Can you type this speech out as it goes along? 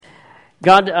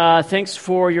God, thanks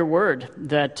for your word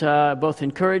that both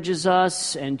encourages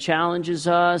us and challenges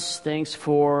us. Thanks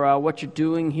for what you're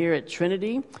doing here at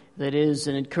Trinity. That is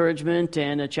an encouragement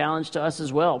and a challenge to us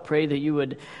as well. Pray that you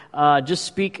would just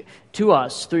speak to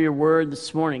us through your word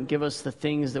this morning. Give us the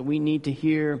things that we need to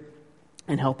hear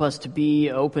and help us to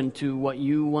be open to what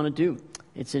you want to do.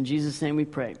 It's in Jesus' name we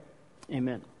pray.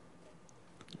 Amen.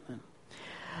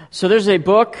 So there's a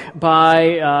book by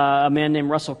a man named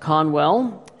Russell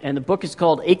Conwell, and the book is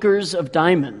called Acres of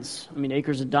Diamonds. I mean,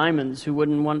 acres of diamonds. Who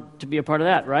wouldn't want to be a part of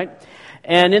that, right?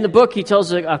 And in the book, he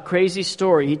tells a crazy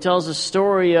story. He tells a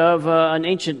story of an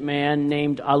ancient man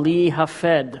named Ali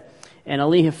Hafed. And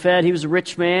Ali Hafed, he was a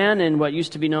rich man in what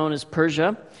used to be known as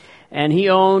Persia. And he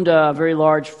owned a very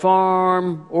large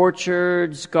farm,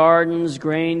 orchards, gardens,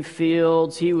 grain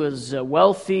fields. He was a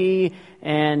wealthy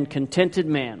and contented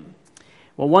man.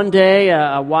 Well, one day,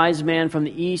 a wise man from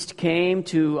the east came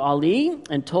to Ali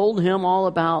and told him all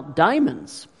about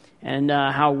diamonds and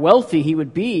how wealthy he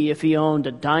would be if he owned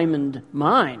a diamond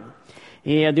mine.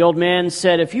 The old man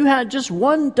said, if you had just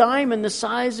one diamond the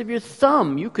size of your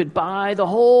thumb, you could buy the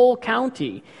whole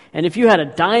county. And if you had a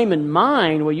diamond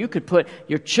mine, well, you could put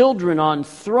your children on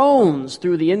thrones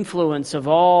through the influence of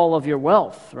all of your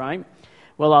wealth, right?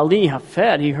 Well, Ali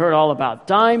Hafed, he heard all about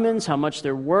diamonds, how much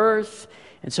they're worth.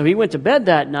 And so he went to bed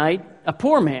that night, a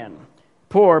poor man.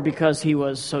 Poor because he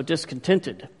was so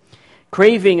discontented.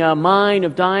 Craving a mine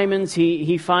of diamonds,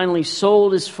 he finally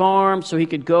sold his farm so he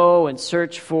could go and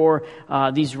search for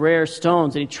these rare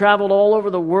stones. And he traveled all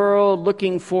over the world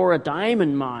looking for a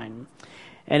diamond mine.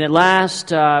 And at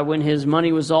last, when his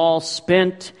money was all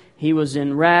spent, he was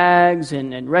in rags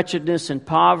and wretchedness and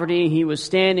poverty. He was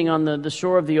standing on the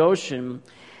shore of the ocean.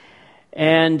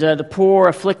 And the poor,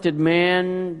 afflicted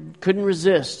man couldn't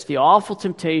resist the awful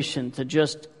temptation to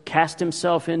just cast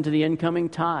himself into the incoming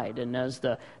tide. And as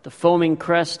the foaming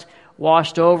crest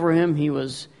washed over him, he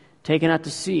was taken out to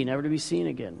sea, never to be seen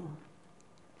again.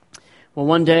 Well,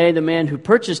 one day, the man who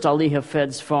purchased Ali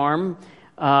Hafed's farm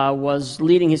was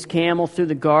leading his camel through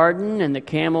the garden, and the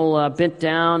camel bent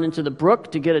down into the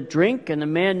brook to get a drink, and the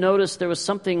man noticed there was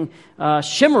something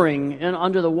shimmering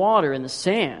under the water in the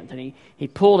sand, and he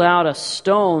pulled out a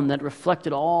stone that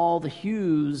reflected all the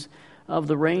hues of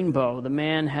the rainbow. The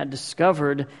man had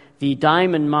discovered the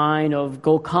diamond mine of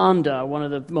Golconda, one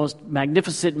of the most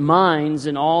magnificent mines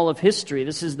in all of history.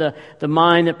 This is the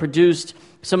mine that produced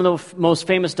some of the most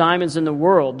famous diamonds in the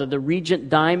world. The Regent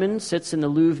diamond sits in the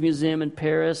Louvre Museum in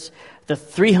Paris. The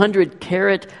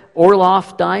 300-carat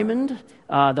Orloff diamond,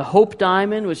 the Hope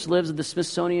diamond, which lives at the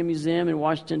Smithsonian Museum in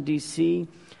Washington, D.C.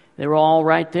 They were all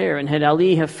right there. And had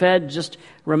Ali Hafed just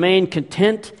remained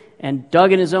content and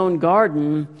dug in his own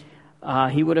garden,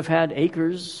 he would have had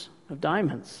acres of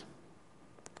diamonds.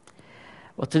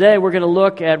 Well, today we're going to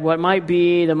look at what might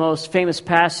be the most famous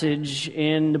passage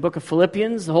in the book of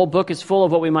Philippians. The whole book is full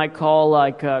of what we might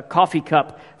call coffee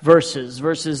cup verses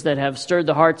that have stirred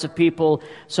the hearts of people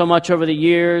so much over the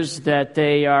years that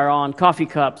they are on coffee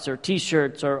cups or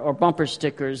T-shirts or bumper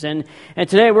stickers. And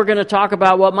today we're going to talk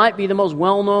about what might be the most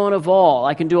well-known of all.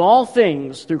 I can do all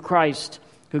things through Christ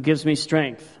who gives me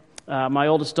strength. My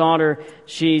oldest daughter,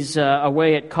 she's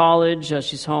away at college.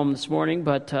 She's home this morning,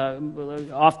 but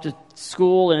off to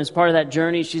school. And as part of that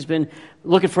journey, she's been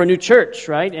looking for a new church,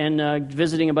 right? And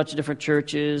visiting a bunch of different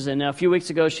churches. And a few weeks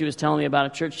ago, she was telling me about a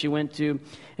church she went to.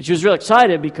 And she was real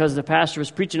excited because the pastor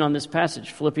was preaching on this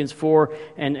passage, Philippians 4,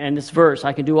 and this verse,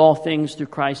 I can do all things through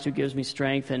Christ who gives me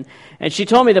strength. And she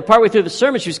told me that partway through the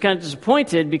sermon, she was kind of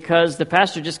disappointed because the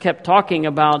pastor just kept talking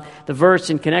about the verse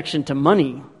in connection to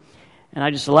money. And I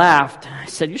just laughed. I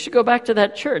said, you should go back to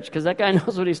that church because that guy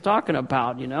knows what he's talking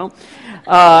about, you know.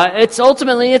 It's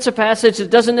a passage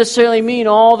that doesn't necessarily mean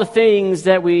all the things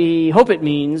that we hope it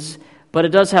means, but it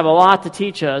does have a lot to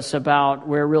teach us about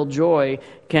where real joy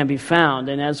can be found.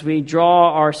 And as we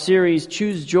draw our series,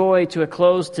 Choose Joy, to a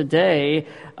close today,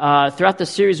 throughout the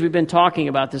series we've been talking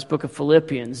about this book of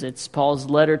Philippians. It's Paul's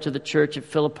letter to the church at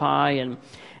Philippi, and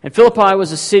Philippi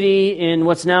was a city in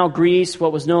what's now Greece,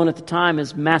 what was known at the time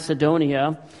as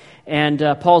Macedonia. And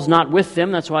Paul's not with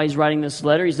them. That's why he's writing this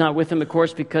letter. He's not with them, of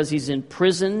course, because he's in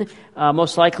prison,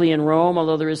 most likely in Rome,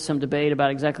 although there is some debate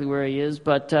about exactly where he is.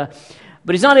 But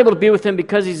he's not able to be with them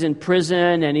because he's in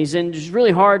prison and he's in just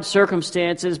really hard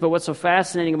circumstances. But what's so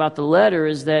fascinating about the letter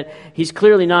is that he's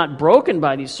clearly not broken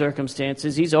by these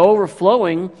circumstances. He's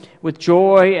overflowing with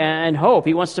joy and hope.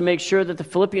 He wants to make sure that the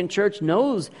Philippian church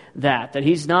knows that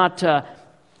he's not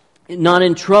not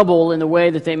in trouble in the way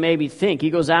that they maybe think. He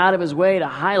goes out of his way to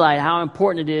highlight how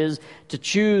important it is to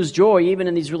choose joy even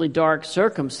in these really dark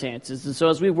circumstances. And so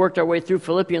as we've worked our way through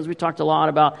Philippians, we talked a lot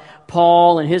about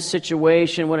Paul and his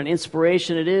situation, what an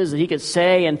inspiration it is that he could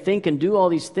say and think and do all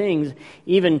these things,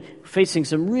 even facing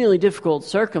some really difficult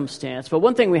circumstance. But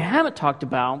one thing we haven't talked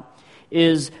about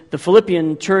is the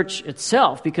Philippian church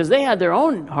itself, because they had their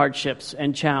own hardships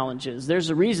and challenges. There's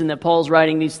a reason that Paul's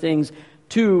writing these things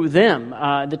to them.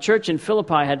 The church in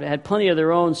Philippi had plenty of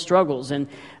their own struggles. And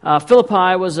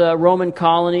Philippi was a Roman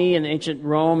colony in ancient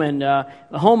Rome, and the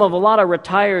home of a lot of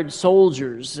retired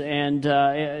soldiers. And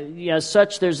as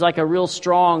such, there's like a real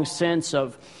strong sense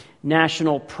of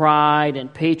national pride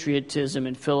and patriotism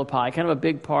in Philippi, kind of a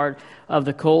big part of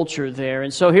the culture there.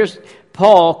 And so here's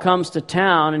Paul comes to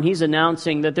town, and he's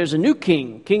announcing that there's a new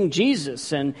king, King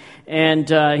Jesus, and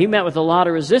he met with a lot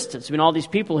of resistance. I mean, all these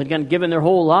people had kind of given their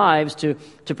whole lives to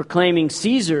proclaiming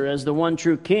Caesar as the one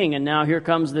true king, and now here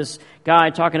comes this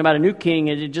guy talking about a new king,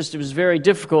 and it was very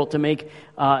difficult to make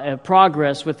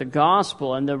progress with the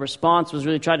gospel, and the response was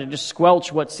really trying to just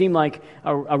squelch what seemed like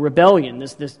a rebellion.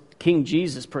 This King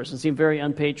Jesus person seemed very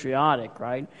unpatriotic,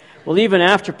 right? Well, even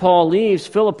after Paul leaves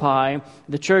Philippi,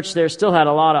 the church there still had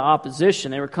a lot of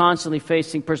opposition. They were constantly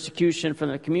facing persecution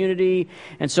from the community.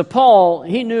 And so Paul,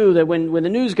 he knew that when the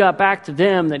news got back to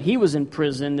them that he was in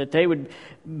prison, that they would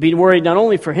be worried not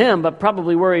only for him, but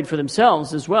probably worried for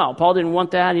themselves as well. Paul didn't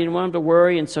want that. He didn't want them to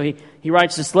worry. And so he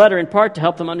writes this letter in part to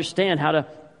help them understand how to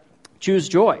choose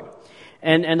joy.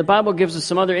 And the Bible gives us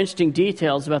some other interesting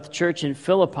details about the church in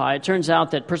Philippi. It turns out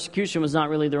that persecution was not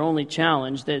really their only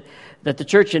challenge, that the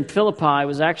church in Philippi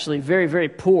was actually very, very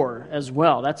poor as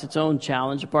well. That's its own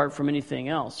challenge apart from anything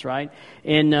else, right?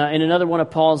 In another one of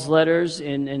Paul's letters,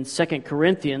 in 2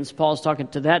 Corinthians, Paul's talking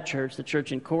to that church, the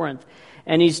church in Corinth,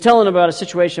 and he's telling about a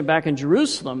situation back in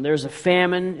Jerusalem. There's a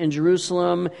famine in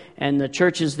Jerusalem, and the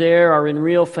churches there are in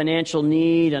real financial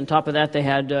need. On top of that, they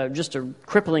had just a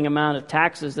crippling amount of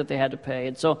taxes that they had to pay.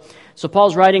 And so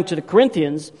Paul's writing to the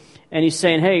Corinthians, and he's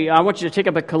saying, hey, I want you to take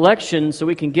up a collection so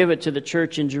we can give it to the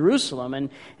church in Jerusalem. And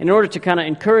in order to kind of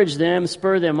encourage them,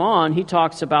 spur them on, he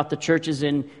talks about the churches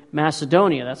in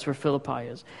Macedonia. That's where Philippi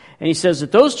is. And he says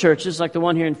that those churches, like the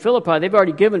one here in Philippi, they've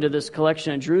already given to this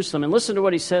collection in Jerusalem. And listen to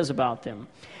what he says about them.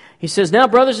 He says, now,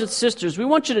 brothers and sisters, we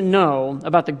want you to know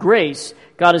about the grace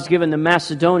God has given the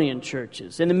Macedonian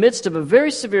churches. In the midst of a very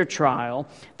severe trial,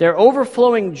 their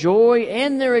overflowing joy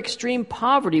and their extreme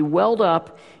poverty welled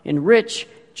up in rich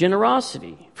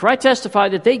generosity. For I testify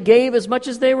that they gave as much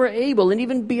as they were able, and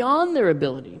even beyond their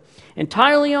ability.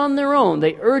 Entirely on their own,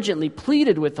 they urgently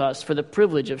pleaded with us for the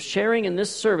privilege of sharing in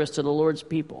this service to the Lord's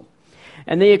people.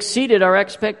 And they exceeded our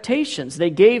expectations. They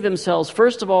gave themselves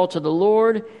first of all to the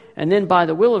Lord, and then by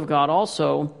the will of God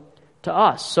also to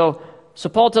us. So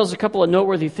Paul tells a couple of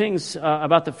noteworthy things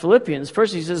about the Philippians.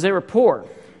 First, he says they were poor,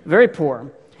 very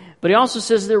poor. But he also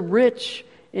says they're rich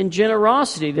in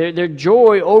generosity. Their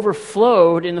joy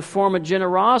overflowed in the form of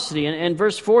generosity. And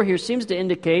verse 4 here seems to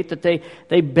indicate that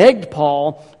they begged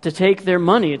Paul to take their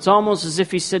money. It's almost as if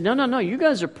he said, no, you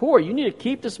guys are poor. You need to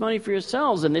keep this money for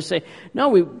yourselves. And they say, no,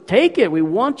 we take it. We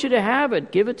want you to have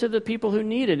it. Give it to the people who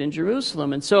need it in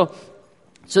Jerusalem. And so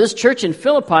this church in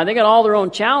Philippi, they got all their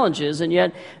own challenges, and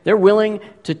yet they're willing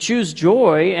to choose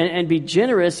joy and be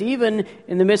generous even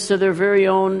in the midst of their very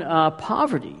own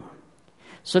poverty.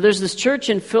 So there's this church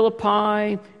in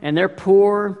Philippi, and they're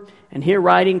poor, and here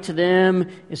writing to them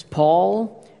is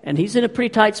Paul, and he's in a pretty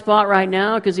tight spot right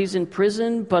now because he's in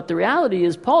prison, but the reality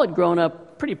is Paul had grown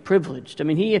up pretty privileged. I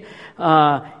mean, he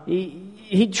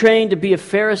trained to be a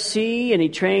Pharisee, and he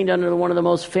trained under one of the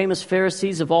most famous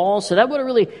Pharisees of all, so that would have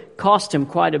really cost him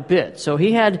quite a bit. So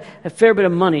he had a fair bit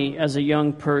of money as a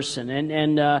young person,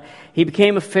 and he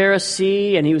became a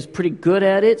Pharisee, and he was pretty good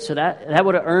at it, so that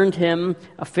would have earned him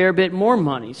a fair bit more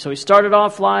money. So he started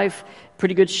off life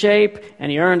pretty good shape,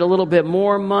 and he earned a little bit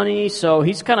more money, so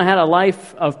he's kind of had a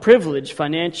life of privilege,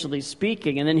 financially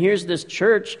speaking. And then here's this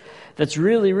church that's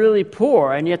really, really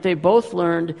poor, and yet they both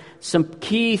learned some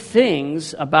key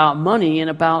things about money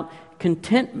and about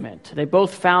contentment. They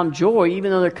both found joy, even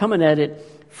though they're coming at it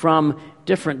from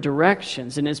different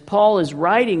directions. And as Paul is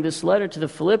writing this letter to the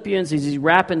Philippians, as he's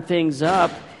wrapping things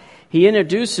up, he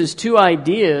introduces two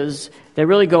ideas that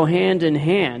really go hand in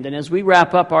hand. And as we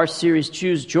wrap up our series,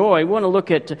 Choose Joy, we want to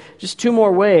look at just two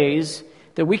more ways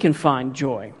that we can find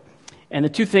joy. And the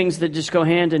two things that just go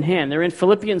hand in hand. They're in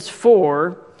Philippians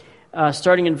 4,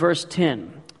 starting in verse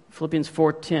 10. Philippians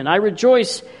 4:10. I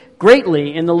rejoice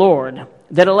greatly in the Lord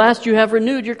that at last you have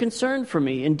renewed your concern for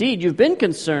me. Indeed, you've been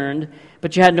concerned,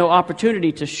 but you had no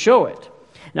opportunity to show it.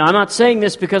 Now, I'm not saying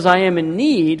this because I am in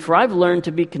need, for I've learned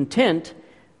to be content,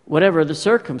 whatever the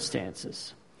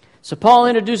circumstances. So Paul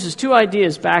introduces two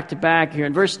ideas back to back here.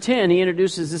 In verse 10, he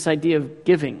introduces this idea of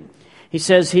giving. He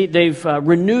says they've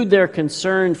renewed their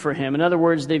concern for him. In other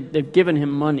words, they've given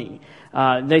him money.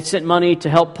 They sent money to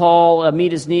help Paul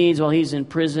meet his needs while he's in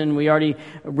prison. We already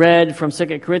read from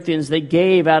 2 Corinthians, they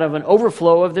gave out of an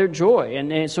overflow of their joy.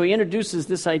 And so he introduces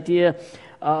this idea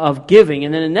of giving.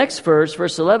 And then in the next verse,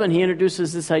 verse 11, he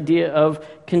introduces this idea of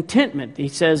contentment. He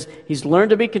says he's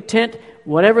learned to be content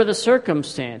whatever the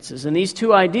circumstances. And these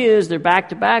two ideas, they're back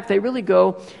to back. They really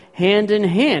go hand in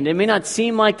hand. It may not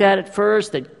seem like that at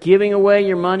first, that giving away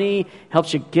your money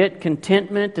helps you get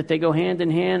contentment, that they go hand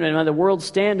in hand. And by the world's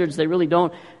standards, they really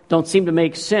don't seem to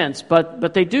make sense,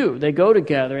 but they do. They go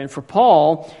together. And for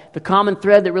Paul, the common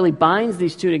thread that really binds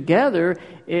these two together,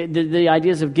 the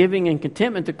ideas of giving and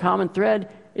contentment, the common thread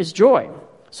is joy.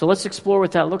 So let's explore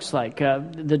what that looks like.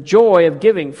 The joy of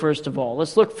giving, first of all.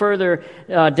 Let's look further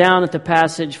down at the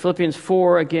passage, Philippians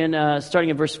 4, again,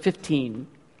 starting at verse 15.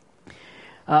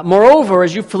 Moreover,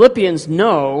 as you Philippians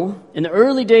know, in the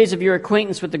early days of your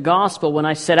acquaintance with the gospel, when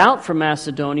I set out from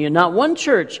Macedonia, not one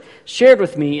church shared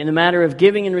with me in the matter of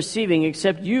giving and receiving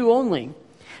except you only.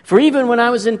 For even when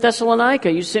I was in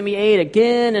Thessalonica, you sent me aid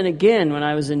again and again when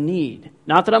I was in need.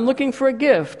 Not that I'm looking for a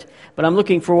gift, but I'm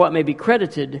looking for what may be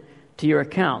credited to your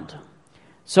account.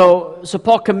 So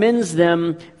Paul commends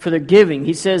them for their giving.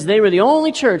 He says they were the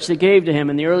only church that gave to him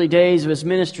in the early days of his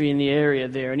ministry in the area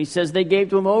there. And he says they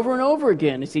gave to him over and over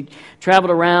again as he traveled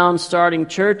around starting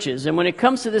churches. And when it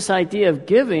comes to this idea of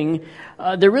giving,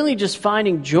 they're really just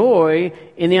finding joy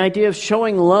in the idea of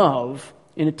showing love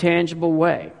in a tangible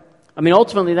way. I mean,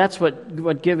 ultimately, that's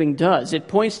what giving does. It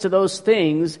points to those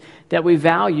things that we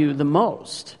value the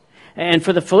most. And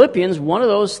for the Philippians, one of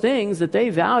those things that they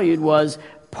valued was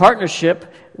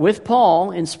partnership with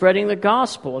Paul in spreading the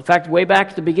gospel. In fact, way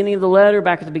back at the beginning of the letter,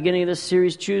 back at the beginning of this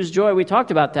series, Choose Joy, we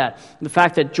talked about that. The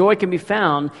fact that joy can be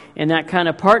found in that kind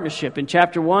of partnership. In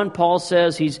chapter 1, Paul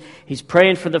says he's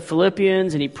praying for the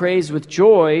Philippians, and he prays with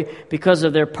joy because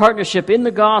of their partnership in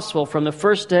the gospel from the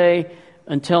first day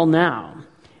until now.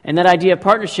 And that idea of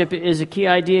partnership is a key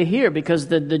idea here, because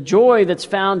the joy that's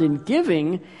found in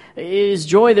giving is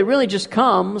joy that really just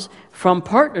comes from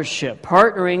partnership,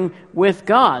 partnering with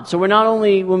God. So when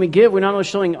we give, we're not only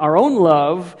showing our own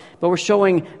love, but we're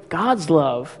showing God's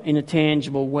love in a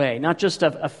tangible way. Not just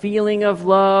a feeling of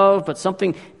love, but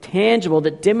something tangible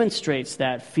that demonstrates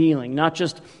that feeling. Not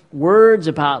just words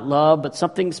about love, but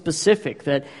something specific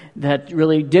that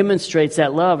really demonstrates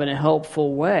that love in a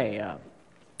helpful way.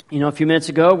 A few minutes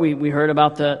ago, we heard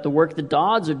about the work the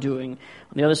Dodds are doing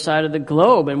on the other side of the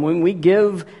globe. And when we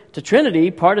give to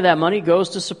Trinity, part of that money goes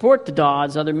to support the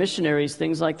Dodds, other missionaries,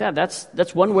 things like that.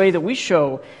 That's one way that we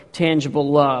show tangible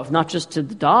love, not just to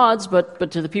the Dodds,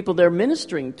 but to the people they're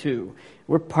ministering to.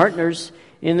 We're partners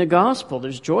in the gospel.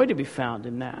 There's joy to be found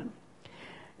in that.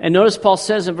 And notice Paul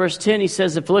says in verse 10, he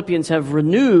says the Philippians have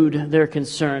renewed their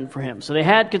concern for him. So they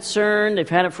had concern, they've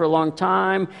had it for a long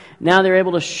time. Now they're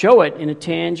able to show it in a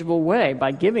tangible way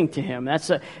by giving to him.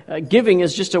 Giving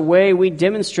is just a way we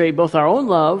demonstrate both our own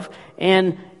love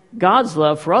and God's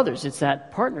love for others. It's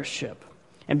that partnership.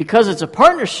 And because it's a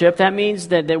partnership, that means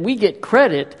that we get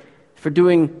credit for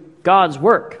doing God's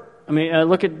work. I mean,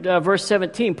 look at verse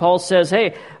 17. Paul says,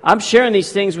 hey, I'm sharing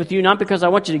these things with you not because I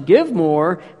want you to give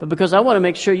more, but because I want to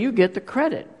make sure you get the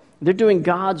credit. They're doing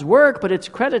God's work, but it's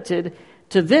credited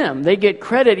to them. They get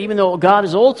credit even though God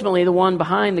is ultimately the one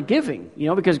behind the giving.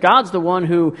 Because God's the one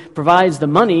who provides the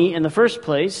money in the first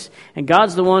place, and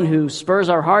God's the one who spurs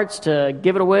our hearts to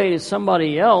give it away to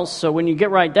somebody else. So when you get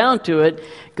right down to it,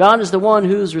 God is the one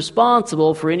who's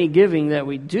responsible for any giving that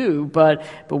we do, but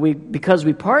because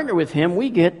we partner with Him,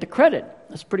 we get the credit.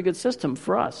 That's a pretty good system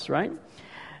for us, right?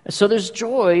 So there's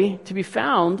joy to be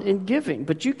found in giving,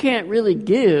 but you can't really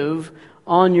give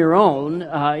on your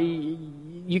own.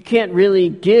 You can't really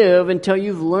give until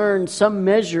you've learned some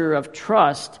measure of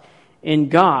trust in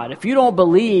God. If you don't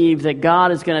believe that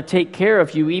God is going to take care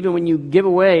of you even when you give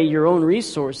away your own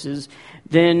resources,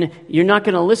 then you're not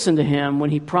going to listen to Him when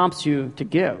He prompts you to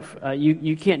give.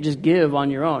 You can't just give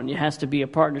on your own. It has to be a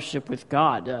partnership with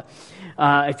God.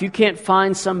 If you can't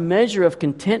find some measure of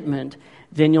contentment,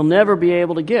 then you'll never be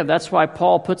able to give. That's why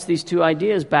Paul puts these two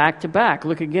ideas back to back.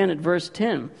 Look again at verse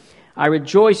 10. I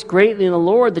rejoice greatly in the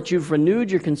Lord that you've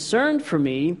renewed your concern for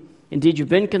me. Indeed, you've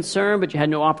been concerned, but you had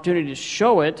no opportunity to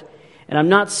show it. And I'm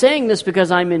not saying this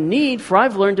because I'm in need, for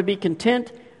I've learned to be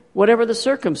content whatever the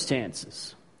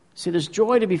circumstances. See, there's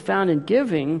joy to be found in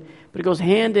giving, but it goes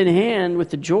hand in hand with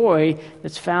the joy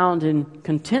that's found in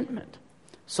contentment.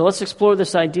 So let's explore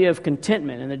this idea of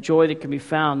contentment and the joy that can be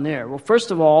found there. Well,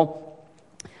 first of all,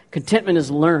 contentment is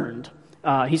learned.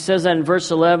 He says that in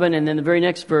verse 11, and then the very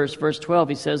next verse, verse 12,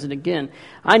 he says it again.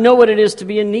 I know what it is to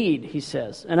be in need, he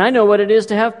says, and I know what it is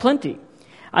to have plenty.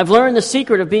 I've learned the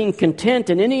secret of being content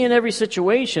in any and every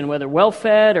situation, whether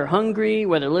well-fed or hungry,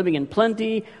 whether living in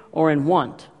plenty or in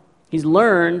want. He's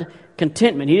learned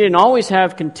contentment. He didn't always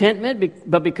have contentment,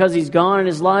 but because he's gone in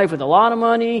his life with a lot of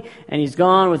money and he's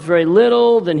gone with very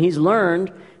little, then he's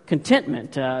learned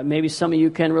contentment. Maybe some of you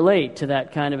can relate to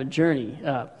that kind of a journey.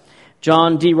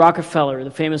 John D. Rockefeller, the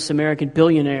famous American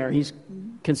billionaire, he's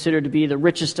considered to be the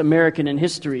richest American in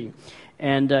history.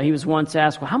 And he was once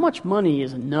asked, well, how much money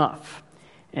is enough?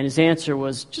 And his answer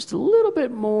was, just a little bit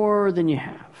more than you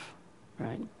have,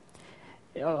 right?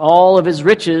 All of his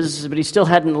riches, but he still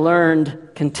hadn't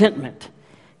learned contentment.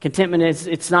 Contentment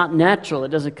it's not natural. It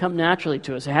doesn't come naturally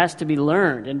to us. It has to be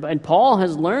learned. And Paul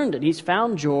has learned it. He's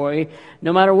found joy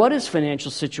no matter what his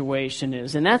financial situation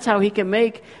is. And that's how he can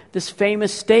make this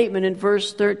famous statement in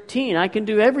verse 13. I can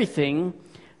do everything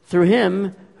through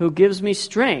him who gives me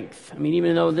strength. I mean,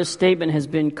 even though this statement has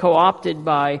been co-opted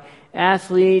by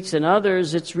athletes and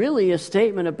others, it's really a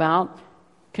statement about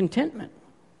contentment.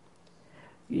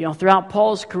 You know, throughout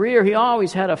Paul's career, he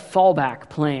always had a fallback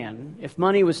plan. If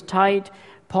money was tight,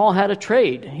 Paul had a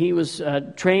trade. He was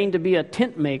trained to be a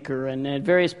tent maker, and at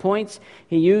various points,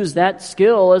 he used that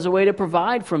skill as a way to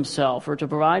provide for himself or to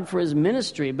provide for his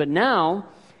ministry. But now,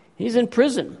 he's in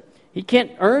prison. He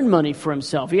can't earn money for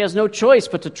himself. He has no choice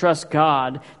but to trust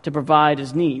God to provide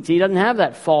his needs. He doesn't have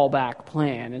that fallback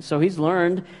plan, and so he's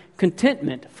learned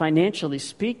contentment, financially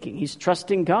speaking. He's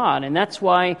trusting God, and that's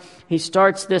why he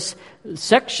starts this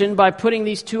section by putting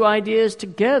these two ideas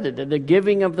together, the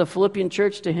giving of the Philippian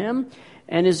church to him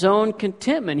and his own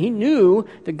contentment. He knew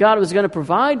that God was going to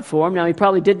provide for him. Now, he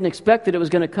probably didn't expect that it was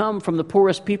going to come from the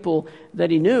poorest people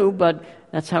that he knew, but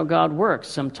that's how God works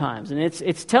sometimes. And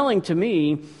it's telling to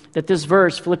me that this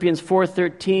verse, Philippians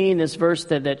 4:13, this verse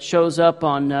that shows up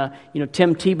on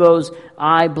Tim Tebow's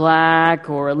eye black,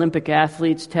 or Olympic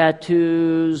athletes'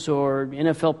 tattoos, or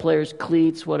NFL players'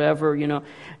 cleats, whatever,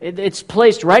 it's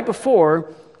placed right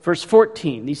before verse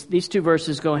 14. These two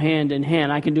verses go hand in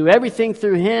hand. I can do everything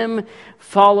through him,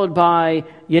 followed by,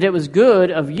 yet it was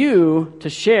good of you to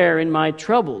share in my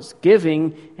troubles.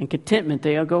 Giving and contentment,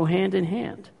 they all go hand in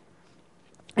hand.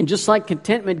 And just like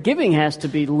contentment, giving has to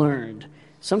be learned.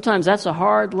 Sometimes that's a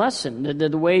hard lesson.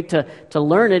 The way to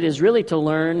learn it is really to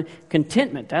learn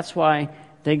contentment. That's why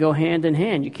they go hand in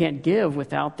hand. You can't give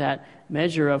without that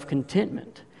measure of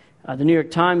contentment. The New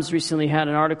York Times recently had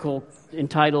an article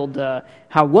entitled,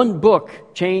 How One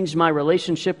Book Changed My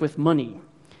Relationship with Money.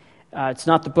 It's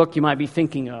not the book you might be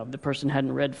thinking of. The person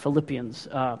hadn't read Philippians.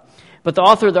 But the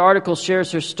author of the article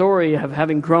shares her story of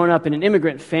having grown up in an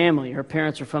immigrant family. Her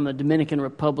parents were from the Dominican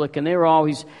Republic, and they were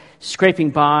always scraping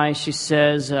by. She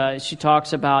says, she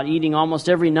talks about eating almost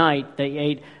every night. They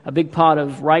ate a big pot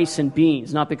of rice and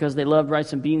beans, not because they loved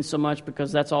rice and beans so much,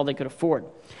 because that's all they could afford.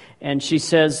 And she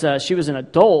says she was an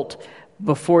adult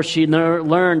before she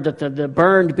learned that the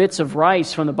burned bits of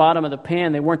rice from the bottom of the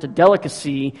pan, they weren't a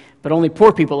delicacy, but only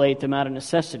poor people ate them out of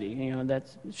necessity.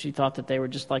 She thought that they were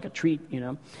just like a treat,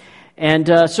 And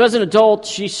so as an adult,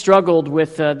 she struggled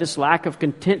with this lack of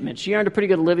contentment. She earned a pretty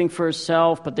good living for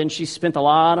herself, but then she spent a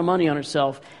lot of money on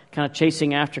herself kind of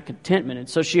chasing after contentment. And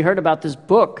so she heard about this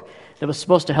book that was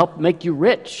supposed to help make you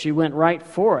rich. She went right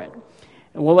for it.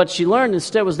 And what she learned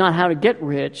instead was not how to get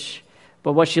rich,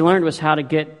 but what she learned was how to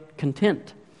get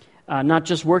content. Not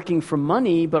just working for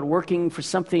money, but working for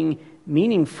something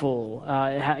meaningful,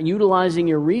 utilizing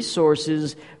your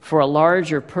resources for a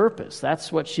larger purpose.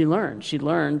 That's what she learned. She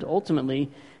learned,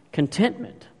 ultimately,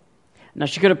 contentment. Now,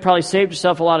 she could have probably saved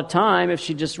herself a lot of time if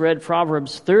she just read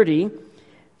Proverbs 30. It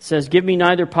says, give me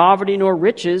neither poverty nor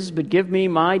riches, but give me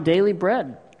my daily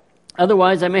bread.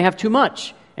 Otherwise, I may have too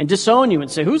much and disown you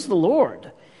and say, who's the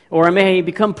Lord? Or I may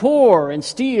become poor and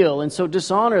steal and so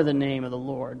dishonor the name of the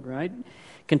Lord, right?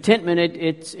 Contentment,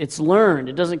 it's learned.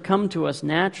 It doesn't come to us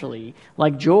naturally.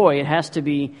 Like joy, it has to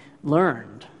be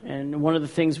learned. And one of the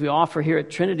things we offer here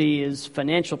at Trinity is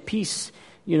Financial Peace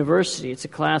University. It's a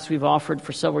class we've offered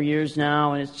for several years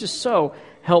now, and it's just so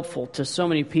helpful to so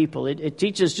many people. It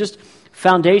teaches just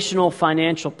foundational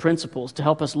financial principles to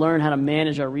help us learn how to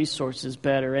manage our resources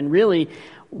better. And really,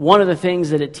 one of the things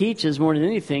that it teaches more than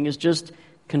anything is just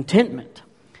contentment.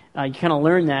 You kind of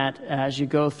learn that as you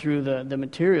go through the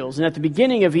materials. And at the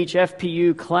beginning of each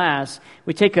FPU class,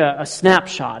 we take a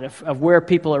snapshot of where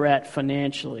people are at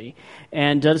financially.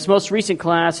 And this most recent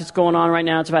class, it's going on right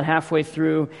now, it's about halfway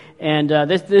through. And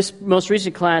this most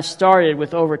recent class started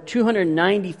with over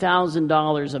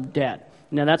 $290,000 of debt.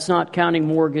 Now, that's not counting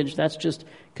mortgage, that's just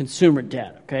consumer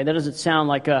debt, okay? That doesn't sound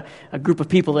like a group of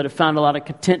people that have found a lot of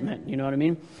contentment, you know what I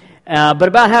mean? But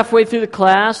about halfway through the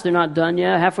class, they're not done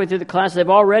yet, halfway through the class, they've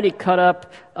already cut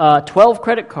up 12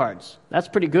 credit cards. That's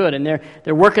pretty good. And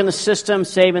they're working the system,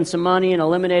 saving some money and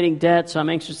eliminating debt, so I'm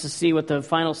anxious to see what the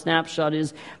final snapshot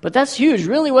is. But that's huge.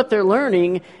 Really what they're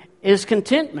learning is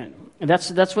contentment. And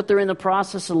that's what they're in the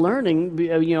process of learning,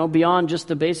 beyond just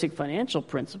the basic financial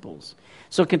principles.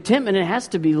 So contentment, it has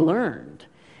to be learned.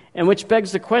 And which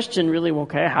begs the question, really, well,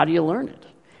 okay, how do you learn it?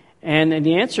 And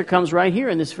the answer comes right here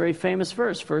in this very famous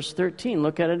verse, verse 13.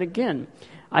 Look at it again.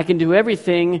 I can do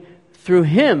everything through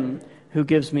Him who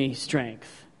gives me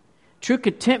strength. True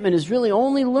contentment is really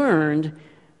only learned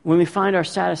when we find our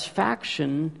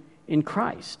satisfaction in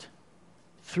Christ.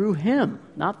 Through Him,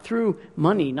 not through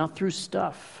money, not through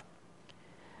stuff.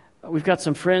 We've got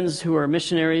some friends who are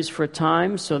missionaries for a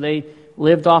time, so they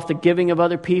lived off the giving of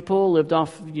other people, lived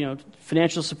off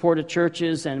financial support of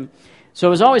churches, and so it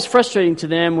was always frustrating to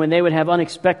them when they would have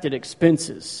unexpected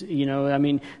expenses.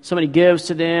 Somebody gives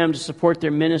to them to support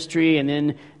their ministry, and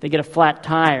then they get a flat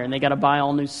tire, and they got to buy a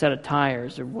all new set of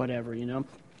tires or whatever,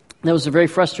 That was very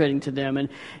frustrating to them.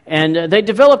 And they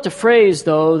developed a phrase,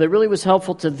 though, that really was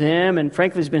helpful to them, and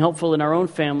frankly has been helpful in our own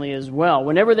family as well.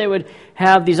 Whenever they would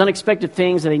have these unexpected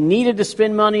things that they needed to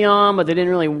spend money on, but they didn't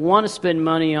really want to spend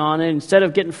money on it, instead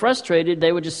of getting frustrated,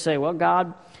 they would just say, well,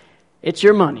 God, it's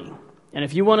your money. And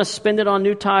if you want to spend it on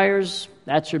new tires,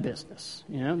 that's your business.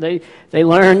 They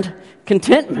learned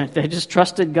contentment. They just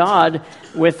trusted God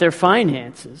with their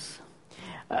finances.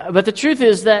 But the truth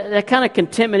is that kind of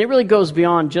contentment, it really goes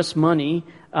beyond just money.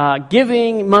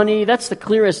 Giving money, that's the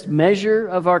clearest measure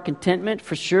of our contentment,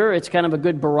 for sure. It's kind of a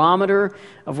good barometer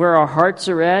of where our hearts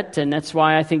are at, and that's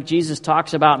why I think Jesus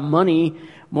talks about money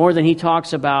more than He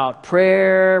talks about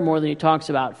prayer, more than He talks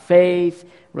about faith,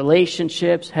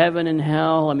 relationships, heaven and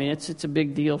hell. It's a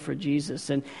big deal for Jesus.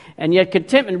 And yet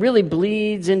contentment really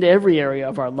bleeds into every area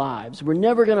of our lives. We're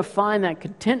never going to find that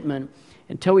contentment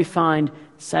until we find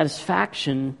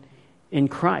satisfaction in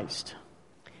Christ.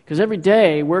 Because every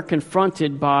day we're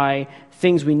confronted by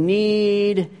things we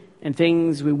need and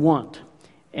things we want.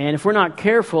 And if we're not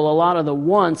careful, a lot of the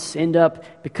wants end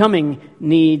up becoming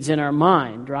needs in our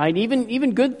mind, right?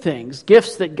 Even good things,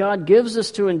 gifts that God gives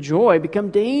us to enjoy, become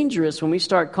dangerous when we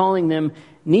start calling them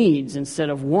needs instead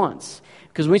of wants.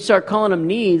 Because when we start calling them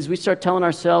needs, we start telling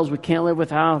ourselves we can't live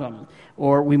without them,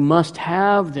 or we must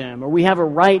have them, or we have a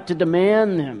right to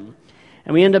demand them.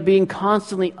 And we end up being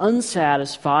constantly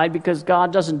unsatisfied because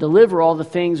God doesn't deliver all the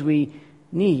things we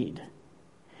need.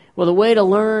 Well, the way to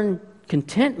learn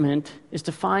contentment is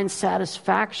to find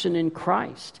satisfaction in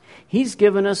Christ. He's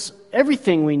given us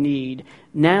everything we need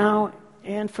now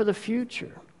and for the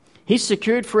future. He's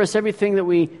secured for us everything that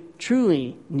we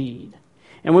truly need.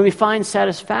 And when we find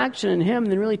satisfaction in Him,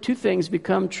 then really two things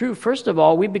become true. First of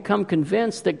all, we become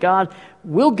convinced that God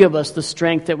will give us the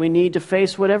strength that we need to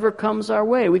face whatever comes our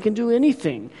way. We can do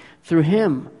anything through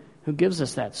Him who gives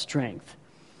us that strength.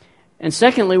 And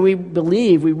secondly, we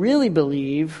really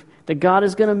believe that God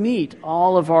is going to meet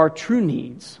all of our true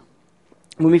needs.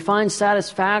 When we find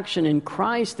satisfaction in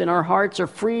Christ, then our hearts are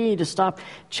free to stop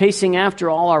chasing after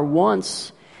all our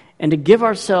wants and to give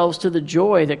ourselves to the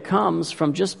joy that comes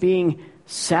from just being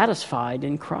satisfied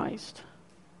in Christ.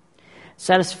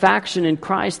 Satisfaction in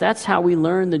Christ, that's how we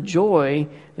learn the joy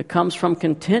that comes from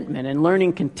contentment. And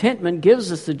learning contentment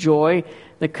gives us the joy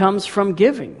that comes from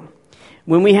giving.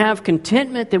 When we have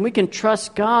contentment, then we can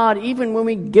trust God even when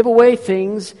we give away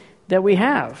things that we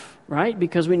have, right?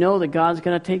 Because we know that God's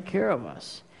going to take care of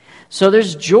us. So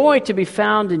there's joy to be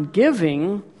found in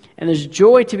giving, and there's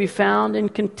joy to be found in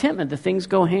contentment. The things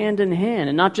go hand in hand,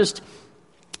 and not just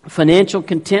financial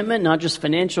contentment, not just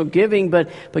financial giving, but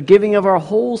giving of our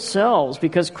whole selves,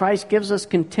 because Christ gives us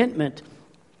contentment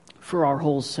for our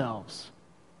whole selves.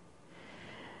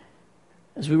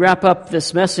 As we wrap up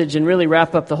this message and really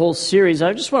wrap up the whole series,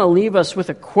 I just want to leave us with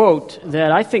a quote that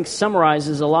I think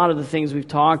summarizes a lot of the things we've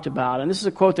talked about. And this is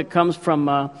a quote that comes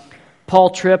from Paul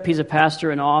Tripp. He's a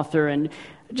pastor and author, and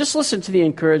just listen to the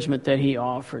encouragement that he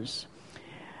offers.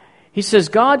 He says,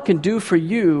 God can do for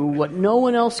you what no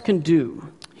one else can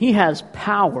do. He has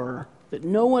power that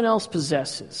no one else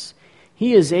possesses.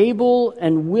 He is able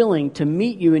and willing to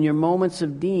meet you in your moments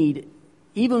of need,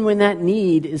 even when that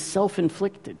need is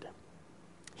self-inflicted.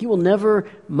 He will never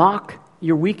mock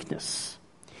your weakness.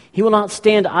 He will not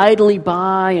stand idly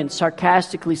by and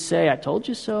sarcastically say, I told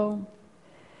you so.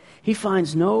 He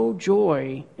finds no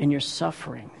joy in your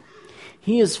suffering.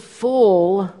 He is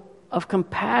full of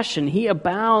compassion. He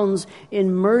abounds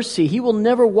in mercy. He will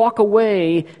never walk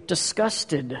away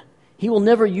disgusted. He will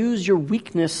never use your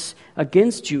weakness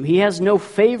against you. He has no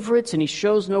favorites and he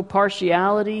shows no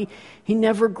partiality. He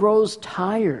never grows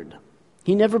tired.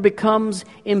 He never becomes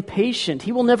impatient.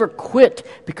 He will never quit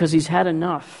because he's had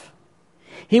enough.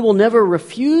 He will never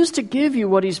refuse to give you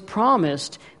what he's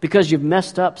promised because you've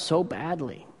messed up so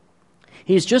badly.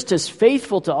 He's just as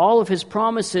faithful to all of his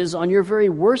promises on your very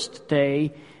worst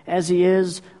day as he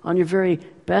is on your very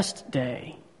best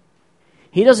day.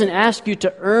 He doesn't ask you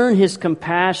to earn his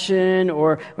compassion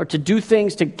or to do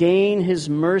things to gain his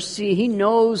mercy. He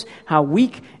knows how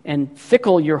weak and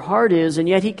fickle your heart is, and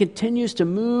yet he continues to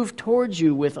move towards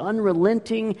you with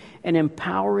unrelenting and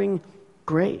empowering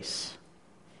grace.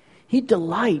 He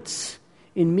delights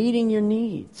in meeting your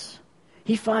needs.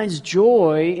 He finds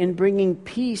joy in bringing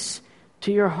peace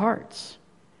to your hearts.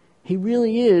 He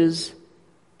really is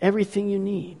everything you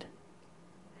need.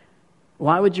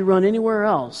 Why would you run anywhere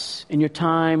else in your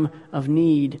time of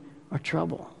need or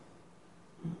trouble?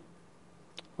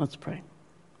 Let's pray.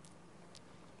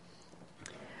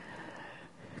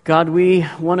 God, we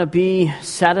want to be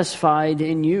satisfied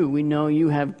in you. We know you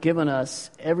have given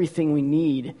us everything we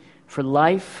need for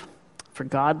life, for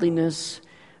godliness,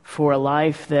 for a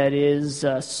life that is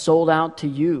sold out to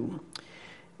you.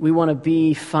 We want to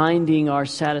be finding our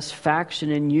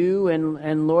satisfaction in you.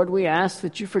 And Lord, we ask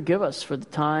that you forgive us for the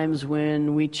times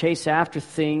when we chase after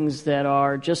things that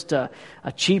are just a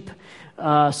cheap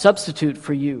substitute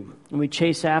for you. And we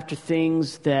chase after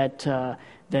things that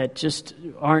just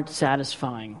aren't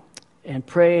satisfying. And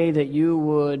pray that you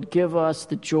would give us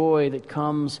the joy that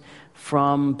comes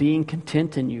from being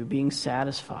content in you, being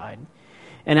satisfied.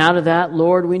 And out of that,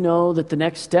 Lord, we know that the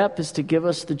next step is to give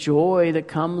us the joy that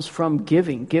comes from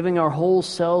giving our whole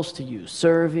selves to you,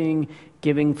 serving,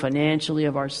 giving financially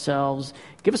of ourselves.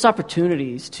 Give us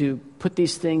opportunities to put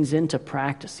these things into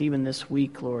practice even this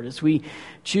week, Lord, as we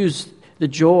choose the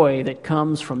joy that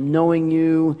comes from knowing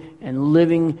you and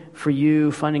living for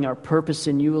you, finding our purpose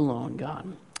in you alone, God.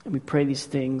 And we pray these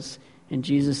things in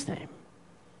Jesus' name.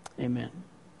 Amen.